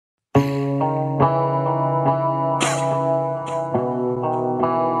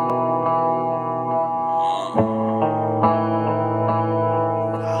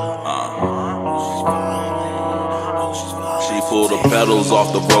Petals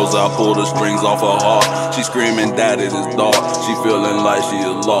off the rose, I pull the strings off her heart. She screaming that it is dark, she feeling like she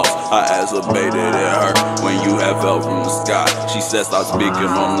is lost. I asked her, baby, did it hurt when you have fell from the sky? She said, stop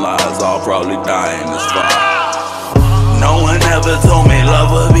speaking on lies, I'll probably die in this fire. No one ever told me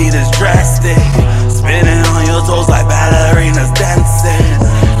love would be this drastic. Spinning on your toes like ballerinas dancing.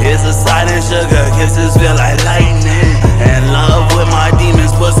 It's a silent sugar, kisses feel like lightning. And love with my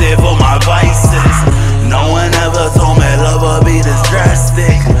demons, pussy for my vices. No one ever told me love would be this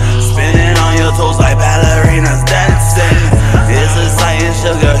drastic. Spinning on your toes like ballerinas dancing. It's a silent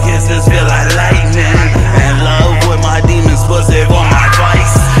sugar, kisses feel like lightning. And love with my demons, pussy for my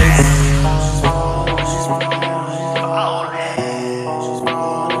vices.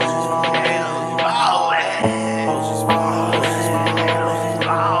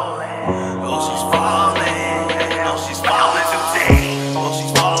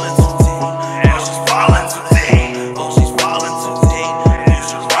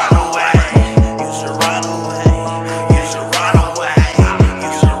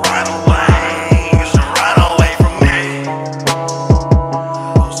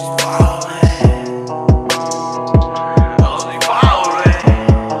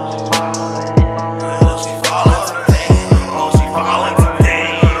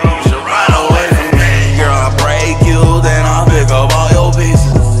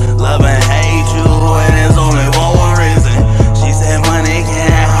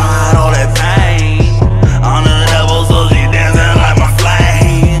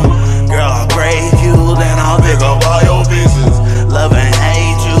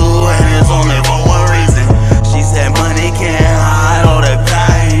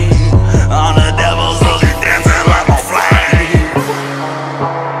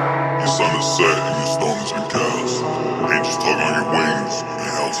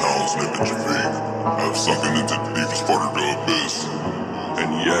 I've sunken into the deepest part of the abyss,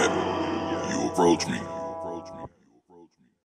 and yet you approach me.